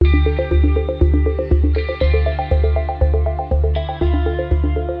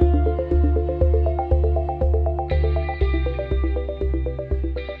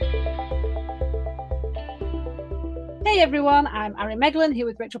everyone, I'm Ari Meglin here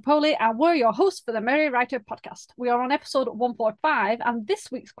with Rachel Poley, and we're your hosts for the Merry Writer podcast. We are on episode 145, and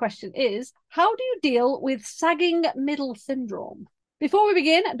this week's question is, how do you deal with sagging middle syndrome? Before we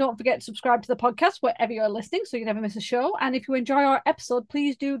begin, don't forget to subscribe to the podcast wherever you're listening so you never miss a show. And if you enjoy our episode,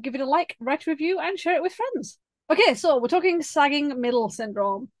 please do give it a like, write a review, and share it with friends. Okay, so we're talking sagging middle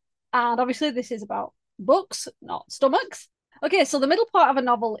syndrome. And obviously this is about books, not stomachs. Okay, so the middle part of a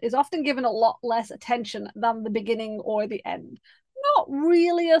novel is often given a lot less attention than the beginning or the end. Not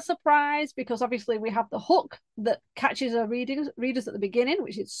really a surprise, because obviously we have the hook that catches our readers at the beginning,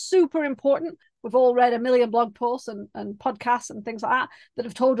 which is super important. We've all read a million blog posts and podcasts and things like that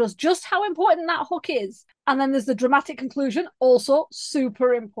have told us just how important that hook is. And then there's the dramatic conclusion, also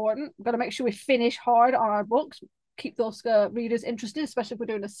super important. We've got to make sure we finish hard on our books, keep those readers interested, especially if we're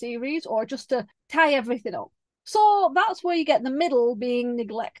doing a series, or just to tie everything up. So that's where you get the middle being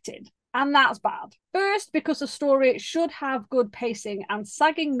neglected. And that's bad. First, because the story should have good pacing, and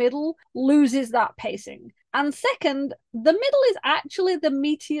sagging middle loses that pacing. And second, the middle is actually the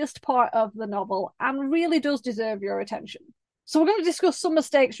meatiest part of the novel and really does deserve your attention. So we're going to discuss some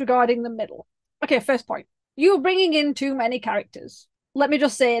mistakes regarding the middle. Okay, first point. You're bringing in too many characters. Let me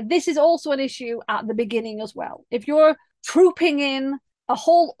just say, this is also an issue at the beginning as well. If you're trooping in a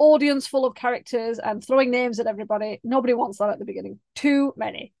whole audience full of characters and throwing names at everybody, nobody wants that at the beginning. Too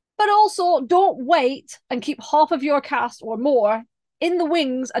many. But also, don't wait and keep half of your cast or more in the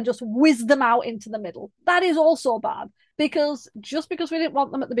wings and just whiz them out into the middle. That is also bad, because just because we didn't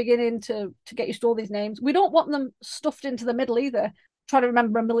want them at the beginning to get used to all these names, we don't want them stuffed into the middle either, trying to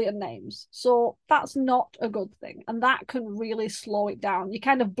remember a million names. So that's not a good thing, and that can really slow it down. You're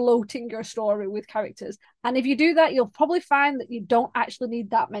kind of bloating your story with characters, and if you do that, you'll probably find that you don't actually need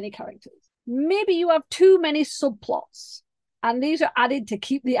that many characters. Maybe you have too many subplots, and these are added to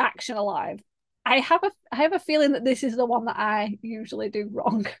keep the action alive. I have a feeling that this is the one that I usually do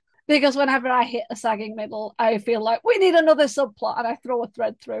wrong, because whenever I hit a sagging middle, I feel like we need another subplot, and I throw a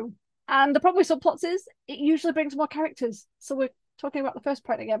thread through. And the problem with subplots is it usually brings more characters. So we're talking about the first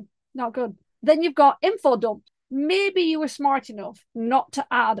point again. Not good. Then you've got info dump. Maybe you were smart enough not to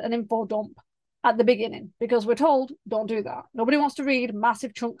add an info dump at the beginning, because we're told don't do that. Nobody wants to read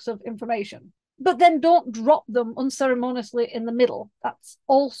massive chunks of information. But then don't drop them unceremoniously in the middle. That's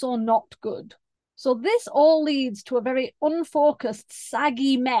also not good. So this all leads to a very unfocused,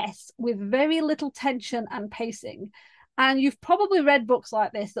 saggy mess with very little tension and pacing. And you've probably read books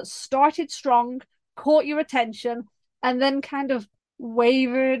like this that started strong, caught your attention, and then kind of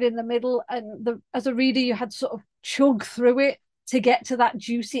wavered in the middle. And as a reader, you had to sort of chug through it to get to that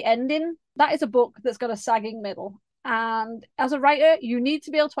juicy ending. That is a book that's got a sagging middle. And as a writer, you need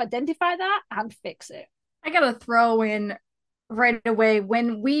to be able to identify that and fix it. I gotta throw in right away,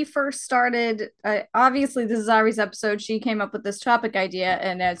 when we first started, obviously this is Ari's episode, she came up with this topic idea,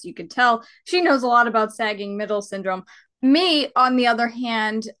 and as you can tell, she knows a lot about sagging middle syndrome. Me, on the other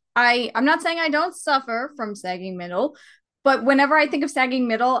hand, I'm not saying I don't suffer from sagging middle, but whenever I think of sagging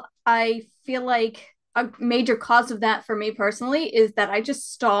middle, I feel like a major cause of that for me personally is that I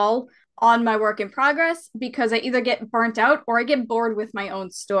just stall on my work in progress, because I either get burnt out or I get bored with my own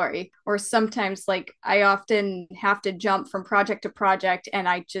story. Or sometimes, like, I often have to jump from project to project, and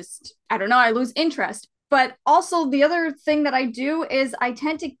I don't know, I lose interest. But also, the other thing that I do is I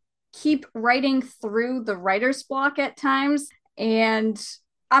tend to keep writing through the writer's block at times. And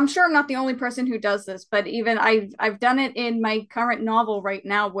I'm sure I'm not the only person who does this, but even I've done it in my current novel right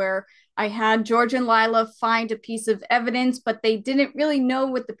now, where I had George and Lila find a piece of evidence, but they didn't really know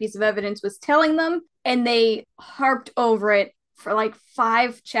what the piece of evidence was telling them, and they harped over it for like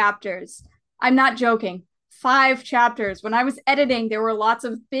 5 chapters. I'm not joking. 5 chapters. When I was editing, there were lots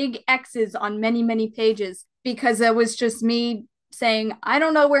of big X's on many, many pages, because it was just me saying, I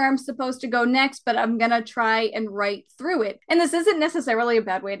don't know where I'm supposed to go next, but I'm going to try and write through it. And this isn't necessarily a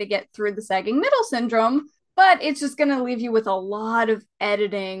bad way to get through the sagging middle syndrome, but it's just going to leave you with a lot of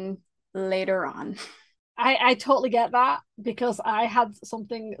editing later on. I totally get that, because I had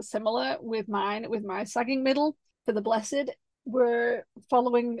something similar with my sagging middle for The Blessed. We're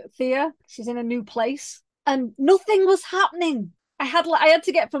following Thea. She's in a new place and nothing was happening. I had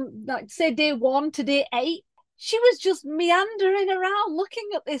to get from, like, say, day 1 to day 8. She was just meandering around looking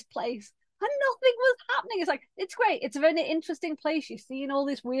at this place and nothing was happening. It's like, it's great. It's a very interesting place. You're seeing all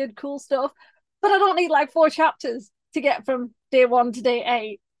this weird, cool stuff, but I don't need like 4 chapters to get from day 1 to day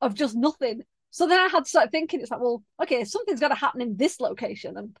 8 of just nothing. So then I had to start thinking, it's like, well, okay, something's got to happen in this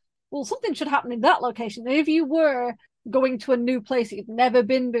location, and well, something should happen in that location. And if you were going to a new place that you've never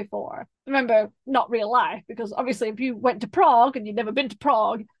been before, remember, not real life, because obviously if you went to Prague and you'd never been to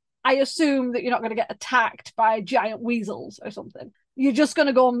Prague, I assume that you're not going to get attacked by giant weasels or something. You're just going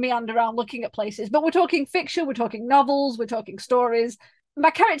to go and meander around looking at places. But we're talking fiction, we're talking novels, we're talking stories.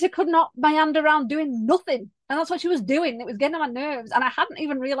 My character could not meander around doing nothing. And that's what she was doing. It was getting on my nerves. And I hadn't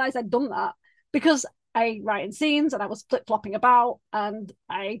even realized I'd done that because I write in scenes and I was flip flopping about and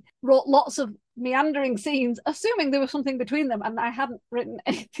I wrote lots of meandering scenes, assuming there was something between them. And I hadn't written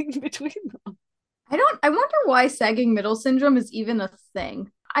anything between them. I wonder why sagging middle syndrome is even a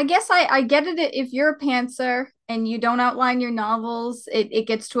thing. I guess I get it if you're a pantser and you don't outline your novels, it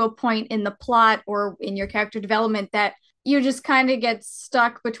gets to a point in the plot or in your character development that you just kind of get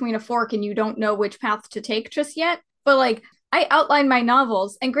stuck between a fork and you don't know which path to take just yet. But like, I outline my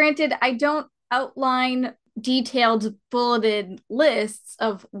novels, and granted, I don't outline detailed bulleted lists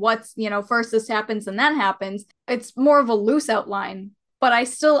of what's, first this happens and that happens. It's more of a loose outline, but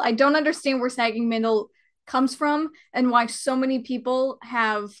I don't understand where sagging middle comes from and why so many people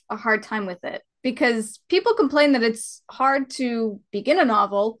have a hard time with it. Because people complain that it's hard to begin a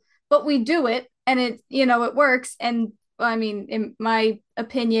novel, but we do it and it works. And I mean, in my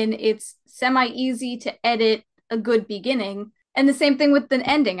opinion, it's semi easy to edit a good beginning. And the same thing with the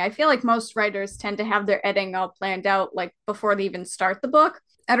ending. I feel like most writers tend to have their ending all planned out like before they even start the book.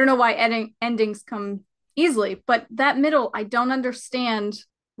 I don't know why endings come easily, but that middle, I don't understand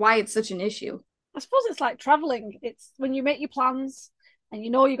why it's such an issue. I suppose it's like traveling. It's when you make your plans and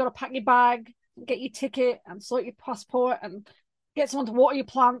you've got to pack your bag, get your ticket and sort your passport and get someone to water your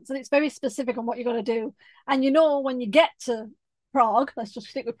plants. And it's very specific on what you're going to do. And when you get to Prague, let's just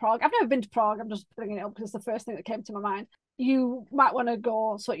stick with Prague. I've never been to Prague. I'm just bringing it up because it's the first thing that came to my mind. You might want to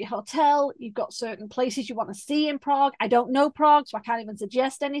go sort your hotel. You've got certain places you want to see in Prague. I don't know Prague, so I can't even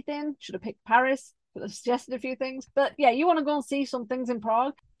suggest anything. Should have picked Paris. Could have suggested a few things. But yeah, you want to go and see some things in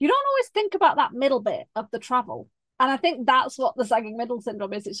Prague. You don't always think about that middle bit of the travel. And I think that's what the sagging middle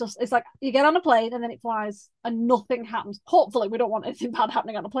syndrome is. It's like you get on a plane and then it flies and nothing happens. Hopefully, we don't want anything bad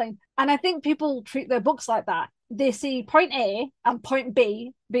happening on a plane. And I think people treat their books like that. They see point A and point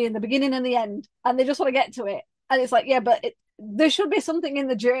B being the beginning and the end, and they just want to get to it. And it's like, yeah, but there should be something in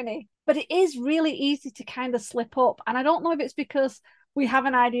the journey. But it is really easy to kind of slip up. And I don't know if it's because we have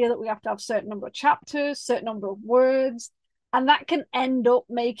an idea that we have to have a certain number of chapters, certain number of words, and that can end up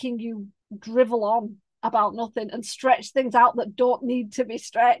making you drivel on about nothing and stretch things out that don't need to be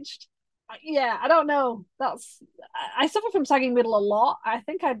stretched. Yeah, I don't know. I suffer from sagging middle a lot.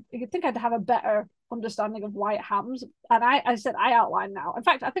 You'd think I'd have a better understanding of why it happens. And I said I outline now. In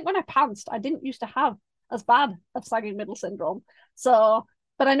fact, I think when I pantsed, I didn't used to have as bad of sagging middle syndrome. So,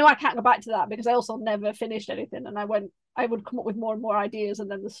 but I know I can't go back to that because I also never finished anything, and I would come up with more and more ideas, and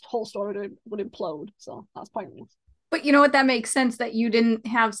then this whole story would implode. So that's pointless. But you know what? That makes sense that you didn't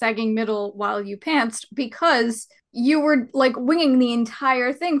have sagging middle while you pantsed because you were like winging the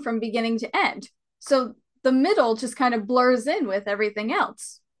entire thing from beginning to end. So the middle just kind of blurs in with everything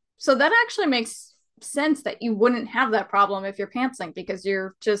else. So that actually makes sense that you wouldn't have that problem if you're pantsing because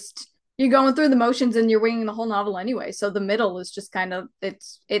you're going through the motions and you're winging the whole novel anyway. So the middle is just kind of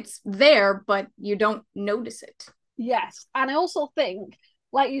it's there, but you don't notice it. Yes. And I also think,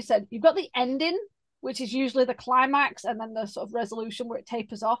 like you said, you've got the ending, which is usually the climax, and then the sort of resolution where it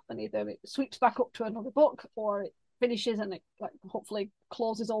tapers off and either it sweeps back up to another book or it finishes and it like hopefully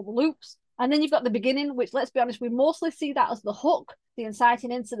closes all the loops. And then you've got the beginning, which, let's be honest, we mostly see that as the hook, the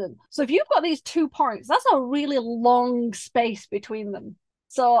inciting incident. So if you've got these 2 points, that's a really long space between them.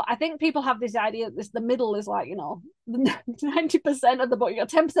 So I think people have this idea that the middle is like, 90% of the book. You got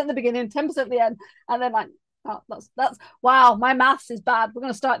 10% at the beginning, 10% at the end, and then like, oh, that's wow, my maths is bad. We're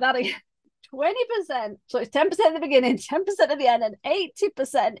going to start that again. 20%. So it's 10% at the beginning, 10% at the end, and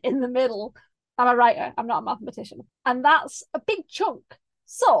 80% in the middle. I'm a writer. I'm not a mathematician. And that's a big chunk.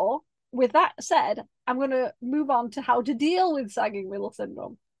 So with that said, I'm going to move on to how to deal with sagging middle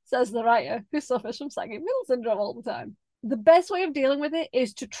syndrome, says the writer who suffers from sagging middle syndrome all the time. The best way of dealing with it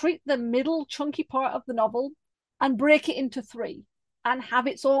is to treat the middle chunky part of the novel and break it into 3 and have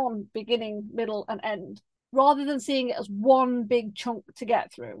its own beginning, middle, and end, rather than seeing it as one big chunk to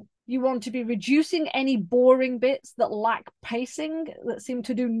get through. You want to be reducing any boring bits that lack pacing, that seem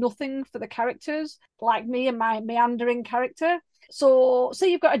to do nothing for the characters, like me and my meandering character. So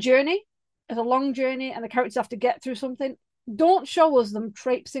say you've got a journey, it's a long journey, and the characters have to get through something. Don't show us them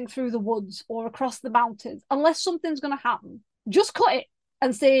traipsing through the woods or across the mountains unless something's going to happen. Just cut it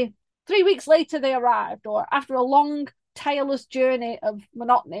and say 3 weeks later they arrived, or after a long, tireless journey of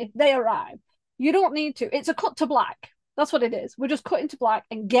monotony, they arrived. You don't need to. It's a cut to black. That's what it is. We're just cutting to black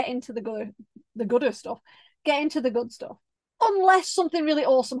and get into the gooder stuff. Get into the good stuff. Unless something really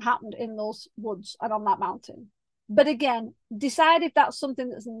awesome happened in those woods and on that mountain. But again, decide if that's something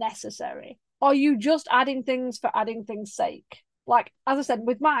that's necessary. Are you just adding things for adding things' sake? Like, as I said,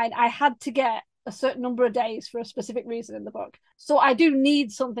 with mine, I had to get a certain number of days for a specific reason in the book. So I do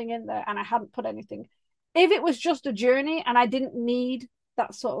need something in there, and I hadn't put anything. If it was just a journey and I didn't need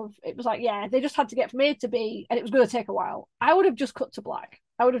that sort of, it was like, yeah, they just had to get from A to B and it was going to take a while, I would have just cut to black.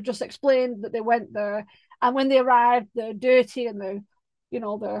 I would have just explained that they went there, and when they arrived, they're dirty and they're,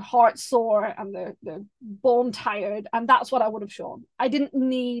 their heart sore and they're bone tired, and that's what I would have shown. I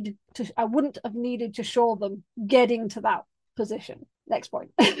wouldn't have needed to show them getting to that position. Next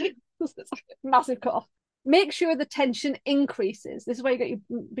point. Massive cut off. Make sure the tension increases. This is where you get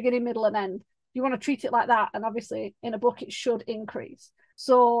your beginning, middle, and end. You want to treat it like that, and obviously in a book it should increase.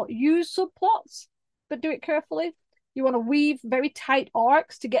 So use subplots, but do it carefully. You want to weave very tight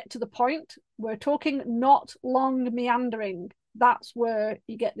arcs to get to the point. We're talking not long meandering. That's where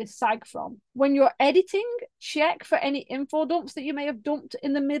you get this sag from. When you're editing, check for any info dumps that you may have dumped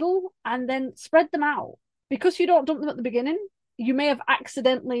in the middle and then spread them out. Because you don't dump them at the beginning, you may have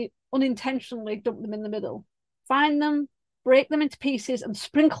accidentally, unintentionally dumped them in the middle. Find them, break them into pieces, and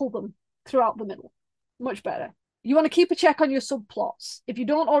sprinkle them throughout the middle. Much better. You want to keep a check on your subplots. If you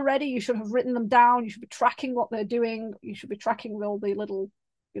don't already, you should have written them down. You should be tracking what they're doing. You should be tracking all the little,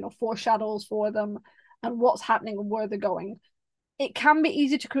 foreshadows for them and what's happening and where they're going. It can be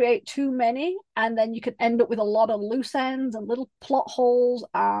easy to create too many, and then you can end up with a lot of loose ends and little plot holes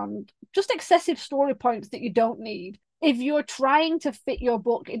and just excessive story points that you don't need. If you're trying to fit your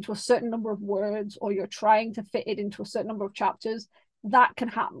book into a certain number of words, or you're trying to fit it into a certain number of chapters, that can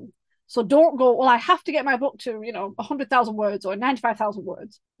happen. So don't go, well, I have to get my book to, 100,000 words or 95,000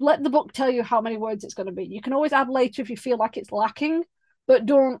 words. Let the book tell you how many words it's going to be. You can always add later if you feel like it's lacking, but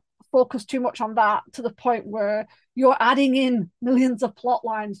don't focus too much on that to the point where you're adding in millions of plot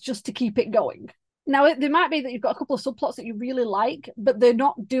lines just to keep it going. Now, there might be that you've got a couple of subplots that you really like, but they're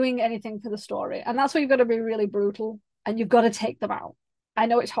not doing anything for the story. And that's where you've got to be really brutal and you've got to take them out. I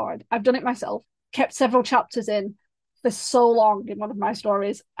know it's hard. I've done it myself, kept several chapters in for so long in one of my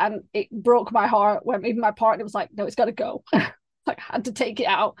stories, and it broke my heart when even my partner was like, no, it's got to go. Like, I had to take it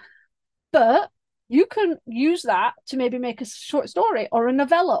out. But you can use that to maybe make a short story or a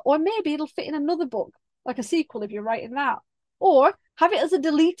novella, or maybe it'll fit in another book, like a sequel if you're writing that. Or have it as a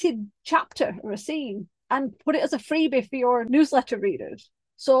deleted chapter or a scene and put it as a freebie for your newsletter readers.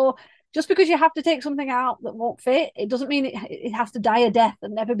 So just because you have to take something out that won't fit, it doesn't mean it has to die a death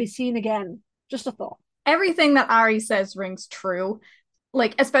and never be seen again. Just a thought. Everything that Ari says rings true.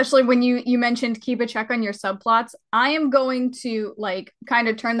 Like, especially when you mentioned keep a check on your subplots, I am going to kind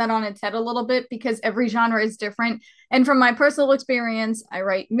of turn that on its head a little bit, because every genre is different. And from my personal experience, I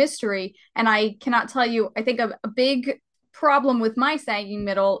write mystery, and I cannot tell you, I think a big problem with my sagging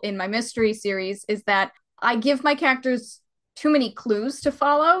middle in my mystery series is that I give my characters too many clues to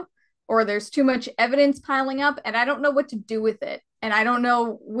follow, or there's too much evidence piling up, and I don't know what to do with it. And I don't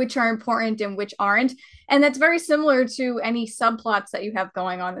know which are important and which aren't. And that's very similar to any subplots that you have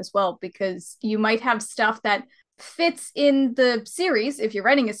going on as well, because you might have stuff that fits in the series if you're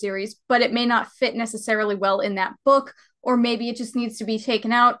writing a series, but it may not fit necessarily well in that book, or maybe it just needs to be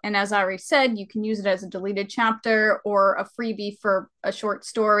taken out. And as Ari said, you can use it as a deleted chapter or a freebie for a short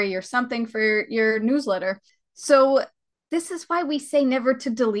story or something for your newsletter. So this is why we say never to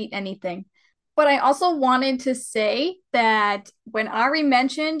delete anything. But I also wanted to say that when Ari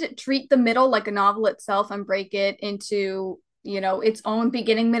mentioned treat the middle like a novel itself and break it into, its own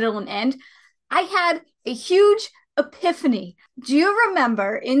beginning, middle, and end, I had a huge epiphany. Do you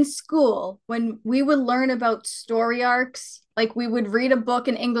remember in school when we would learn about story arcs? Like, we would read a book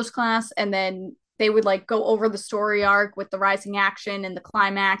in English class, and then they would go over the story arc with the rising action and the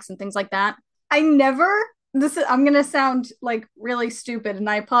climax and things like that. I'm going to sound really stupid, and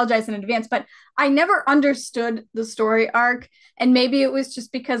I apologize in advance, but I never understood the story arc. And maybe it was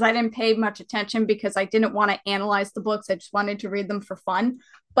just because I didn't pay much attention, because I didn't want to analyze the books. I just wanted to read them for fun.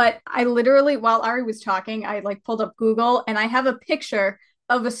 But I literally, while Ari was talking, I pulled up Google, and I have a picture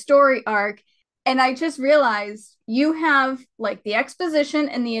of a story arc. And I just realized you have the exposition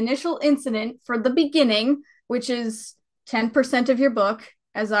and the initial incident for the beginning, which is 10% of your book,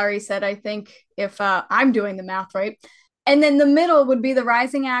 as Ari said, I think, if I'm doing the math right. And then the middle would be the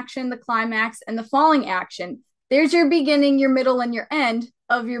rising action, the climax, and the falling action. There's your beginning, your middle, and your end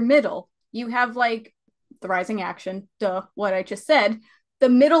of your middle. You have the rising action, what I just said. The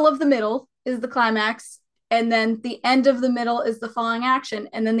middle of the middle is the climax, and then the end of the middle is the falling action.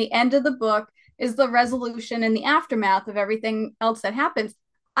 And then the end of the book is the resolution and the aftermath of everything else that happens.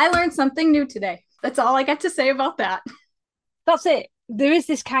 I learned something new today. That's all I got to say about that. That's it. there is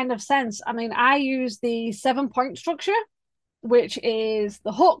this kind of sense. I mean, I use the 7-point structure, which is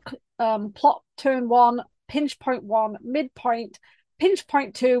the hook, plot turn one, pinch point one, midpoint, pinch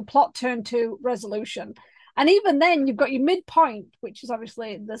point two, plot turn two, resolution. And even then, you've got your midpoint, which is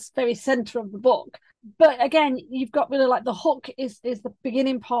obviously this very center of the book. But again, you've got really like the hook is the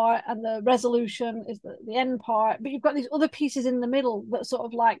beginning part, and the resolution is the end part. But you've got these other pieces in the middle that sort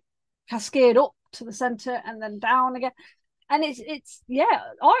of like cascade up to the center and then down again. And it's yeah,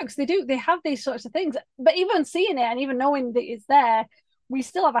 arcs, they have these sorts of things. But even seeing it and even knowing that it's there, we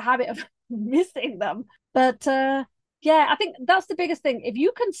still have a habit of missing them. But yeah, I think that's the biggest thing. If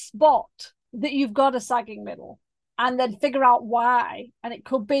you can spot that you've got a sagging middle and then figure out why, and it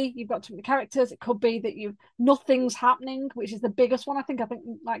could be you've got too many characters, it could be that nothing's happening, which is the biggest one. I think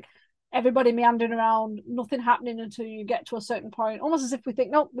like everybody meandering around, nothing happening until you get to a certain point, almost as if we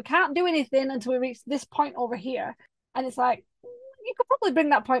think, no, we can't do anything until we reach this point over here. And it's like, you could probably bring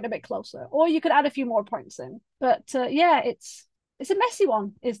that point a bit closer, or you could add a few more points in. But yeah, it's a messy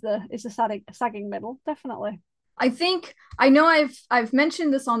one. Is the sagging middle, definitely. I think I know I've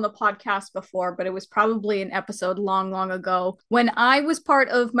mentioned this on the podcast before, but it was probably an episode long ago. When I was part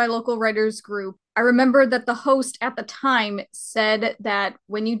of my local writers group, I remember that the host at the time said that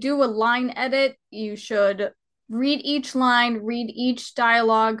when you do a line edit, you should read each line, read each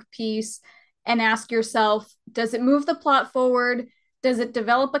dialogue piece, and ask yourself, does it move the plot forward? Does it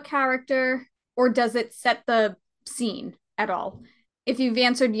develop a character? Or does it set the scene at all? If you've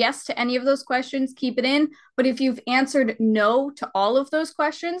answered yes to any of those questions, keep it in. But if you've answered no to all of those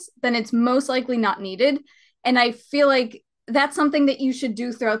questions, then it's most likely not needed. And I feel like that's something that you should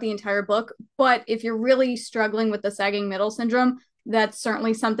do throughout the entire book. But if you're really struggling with the sagging middle syndrome, that's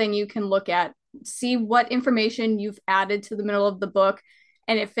certainly something you can look at. See what information you've added to the middle of the book.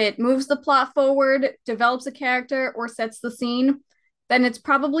 And if it moves the plot forward, develops a character, or sets the scene, then it's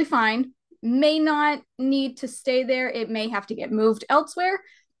probably fine. May not need to stay there. It may have to get moved elsewhere,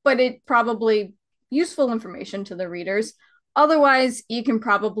 but it probably useful information to the readers. Otherwise, you can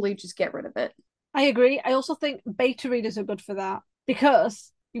probably just get rid of it. I agree. I also think beta readers are good for that,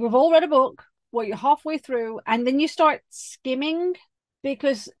 because you've all read a book where you're halfway through and then you start skimming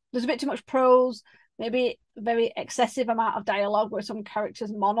because there's a bit too much prose, maybe a very excessive amount of dialogue where some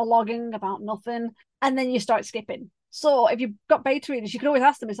characters monologuing about nothing, and then you start skipping. So if you've got beta readers, you can always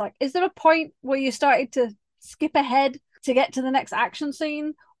ask them, it's like, is there a point where you started to skip ahead to get to the next action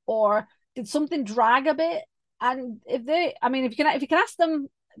scene? Or did something drag a bit? And if you can ask them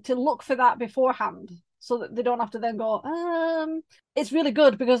to look for that beforehand so that they don't have to then go, it's really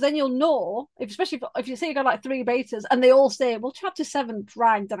good, because then you'll know, especially if you say you got like 3 betas and they all say, well, chapter 7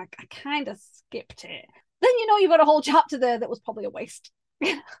 dragged and I kind of skipped it. Then you know you've got a whole chapter there that was probably a waste.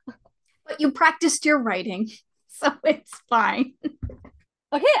 But you practiced your writing. So it's fine.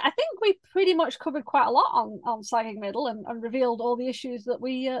 Okay, I think we pretty much covered quite a lot on sagging middle and revealed all the issues that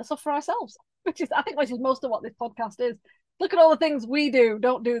we suffer ourselves, which is most of what this podcast is. Look at all the things we do.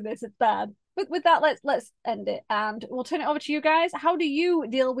 Don't do this; it's bad. With that, let's end it, and we'll turn it over to you guys. How do you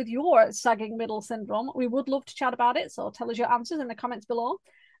deal with your sagging middle syndrome? We would love to chat about it, so tell us your answers in the comments below.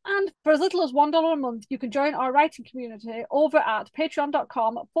 And for as little as $1 a month, you can join our writing community over at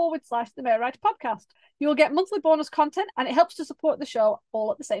patreon.com/The Mayor Writer Podcast. You'll get monthly bonus content, and it helps to support the show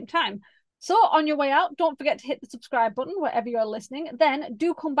all at the same time. So on your way out, don't forget to hit the subscribe button wherever you're listening. Then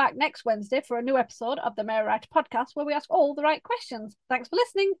do come back next Wednesday for a new episode of the Mayor Writer Podcast, where we ask all the right questions. Thanks for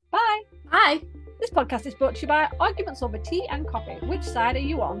listening. Bye. Bye. This podcast is brought to you by Arguments Over Tea and Coffee. Which side are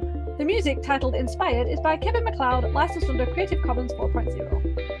you on? The music, titled Inspired, is by Kevin MacLeod, licensed under Creative Commons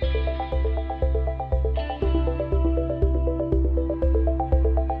 4.0.